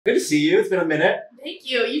Good to see you. It's been a minute. Thank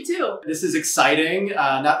you. You too. This is exciting.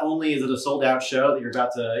 Not only is it a sold-out show that you're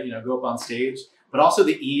about to, go up on stage, but also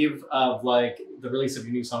the eve of the release of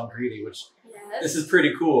your new song "Greedy," which this is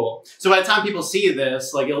pretty cool. So by the time people see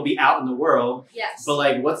this, it'll be out in the world. Yes.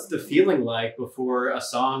 But what's the feeling like before a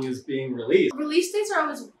song is being released? Release dates are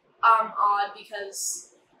always odd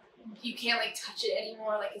because you can't touch it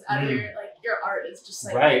anymore. It's out of your art is just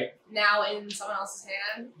now in someone else's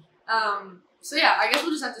hand. So yeah, I guess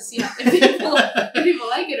we'll just have to see if people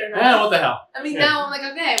like it or not. Yeah, what the hell? I mean, now I'm like,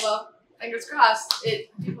 okay, well, fingers crossed,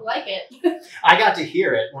 people like it. I got to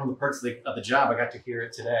hear it. One of the perks of the job, I got to hear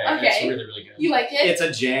it today. Okay. It's really, really good. You like it? It's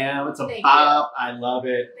a jam. It's a Thank pop. I love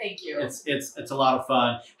it. Thank you. It's a lot of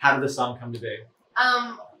fun. How did the song come to be?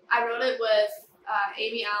 I wrote it with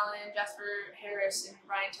Amy Allen, Jasper Harris, and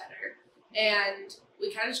Ryan Tedder, and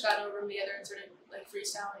we kind of just got over them together and started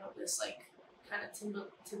freestyling over this kind of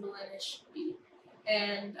Timbaland-ish beat.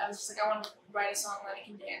 And I was just I want to write a song that I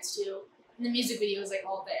can dance to. And the music video was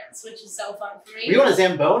all dance, which is so fun for me. Were you on a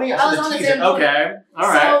Zamboni? I was on a Zamboni. Okay, all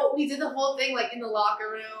right. So we did the whole thing in the locker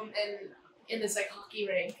room and in this hockey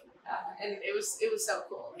rink, and it was so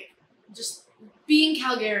cool. Just being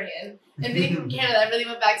Calgarian and being from Canada, I really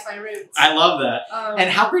went back to my roots. I love that. And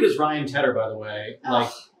how great is Ryan Tedder, by the way?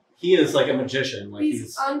 He is a magician.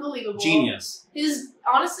 He's unbelievable. Genius. His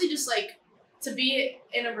honestly just to be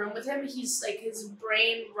in a room with him, he's his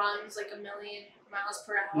brain runs 1 million miles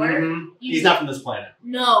per hour. Mm-hmm. He's not from this planet.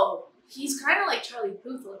 No. He's kind of like Charlie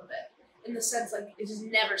Puth a little bit in the sense it just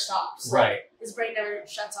never stops. Right. His brain never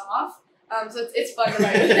shuts off. So it's fun to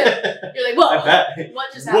write with him. You're whoa, I bet.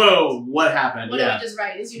 What just happened? Whoa, what happened? What did we just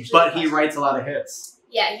write? Is usually but he writes a lot of hits.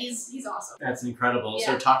 Yeah, he's awesome. That's incredible. Yeah.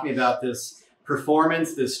 So talk to me about this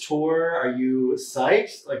performance, this tour. Are you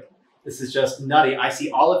psyched? This is just nutty. I see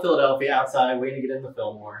all of Philadelphia outside waiting to get in the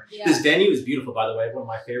Fillmore. Yeah. This venue is beautiful, by the way. One of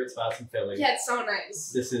my favorite spots in Philly. Yeah, it's so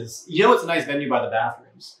nice. This is, it's a nice venue by the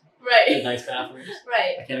bathrooms. Right. Nice bathrooms.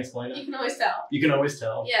 Right. I can't explain it. You can always tell. You can always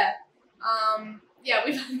tell. Yeah. Yeah,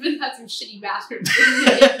 we've had some shitty bathrooms in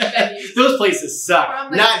venues. Those places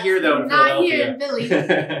suck. Not here though in Philadelphia. Not here in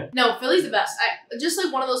Philly. No, Philly's the best. Just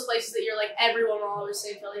one of those places that you're everyone will always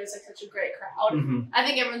say Philly is such a great crowd. Mm-hmm. I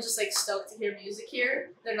think everyone's just stoked to hear music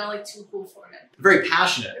here. They're not too cool for it. Very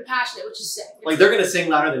passionate. They're passionate, which is sick. They're gonna sing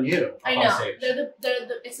louder than you. I know.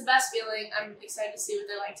 It's the best feeling. I'm excited to see what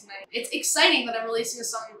they're like tonight. It's exciting that I'm releasing a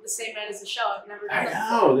song the same night as the show. I've never done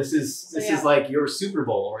that before. This is your Super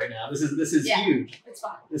Bowl right now. This is huge. It's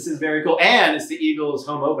fun. This is very cool. And it's the Eagles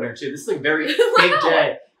home opener too. This is a very big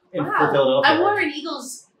day for Philadelphia. I wore an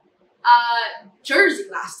Eagles jersey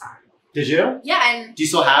last time. Did you? Yeah, and do you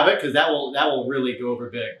still have it? Because that will really go over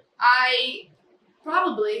big. I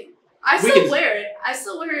still wear it. I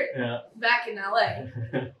still wear it back in LA.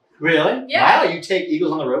 Really? Yeah. Wow, you take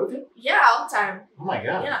Eagles on the road with you? Yeah, all the time. Oh my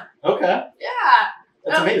god. Yeah. Okay. Yeah.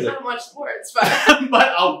 That's amazing. I don't watch sports, but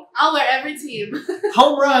but I'll wear every team.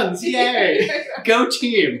 Home runs, yay! Go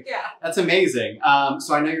team! Yeah. That's amazing.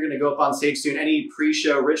 So I know you're going to go up on stage soon. Any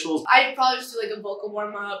pre-show rituals? I'd probably just do a vocal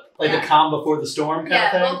warm-up. The calm before the storm kind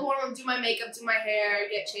of thing? Yeah, vocal warm-up, do my makeup, do my hair,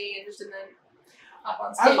 get changed, and then hop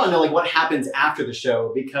on stage. I want to know what happens after the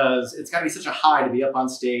show because it's got to be such a high to be up on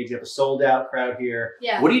stage. You have a sold-out crowd here.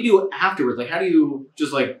 Yeah. What do you do afterwards? How do you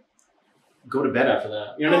just go to bed after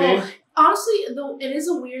that? You know what I mean? Honestly, it is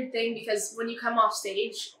a weird thing because when you come off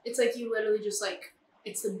stage, it's you literally just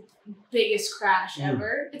it's the biggest crash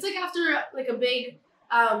ever. It's after a big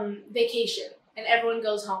vacation and everyone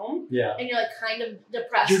goes home. Yeah. And you're kind of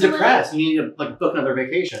depressed. You're depressed. You need to book another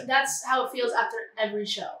vacation. That's how it feels after every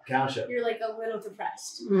show. Gotcha. You're a little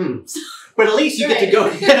depressed. But at least you get to go.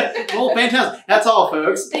 Well, fantastic. That's all,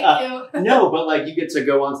 folks. Thank you. No, but you get to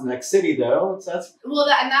go on to the next city though.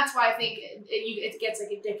 And that's why I think it gets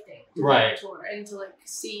addicting. Right. To tour and to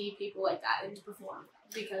see people like that and to perform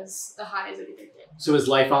because the high is addicting. So is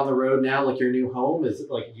life on the road now your new home? Is it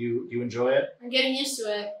you enjoy it? I'm getting used to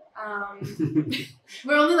it.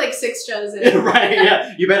 We're only 6 shows in. Right,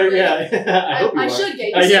 yeah. You better, yeah. I should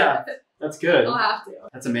get used to it. That's good. I'll have to.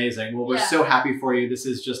 That's amazing. Well, we're so happy for you. This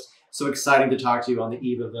is just so exciting to talk to you on the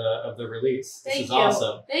eve of the release. This is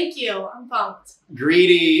awesome. Thank you. I'm pumped.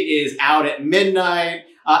 Greedy is out at midnight,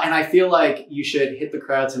 and I feel like you should hit the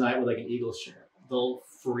crowd tonight with an Eagles chant. They'll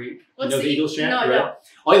freak. What's the Eagles chant? No, right? no.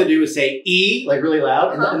 All you have to do is say E, really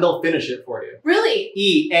loud, and they'll finish it for you. Really?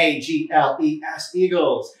 EAGLES,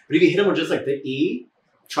 Eagles. But if you hit them with just the E,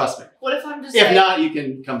 trust me. What if I'm just If not, you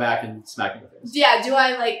can come back and smack me in the face. Yeah, do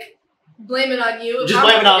I blame it on you? Just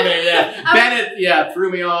blame it on me, yeah. Bennett,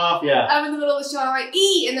 threw me off, yeah. I'm in the middle of the show, I'm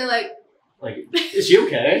E, and they're Like, is she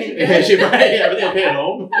okay? Is she right? Everything okay at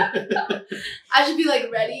home? I should be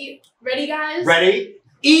like, ready, guys. Ready,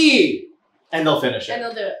 E, and they'll finish it. And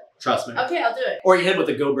they'll do it. Trust me. Okay, I'll do it. Or you hit with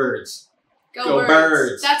the Go Birds. Go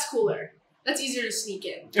birds. That's cooler. That's easier to sneak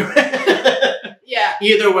in. Yeah.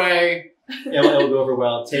 Either way, it'll go over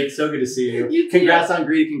well. Tate, so good to see you. You too. Congrats on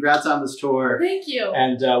Greedy. Congrats on this tour. Thank you.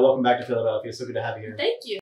 And welcome back to Philadelphia. So good to have you here. Thank you.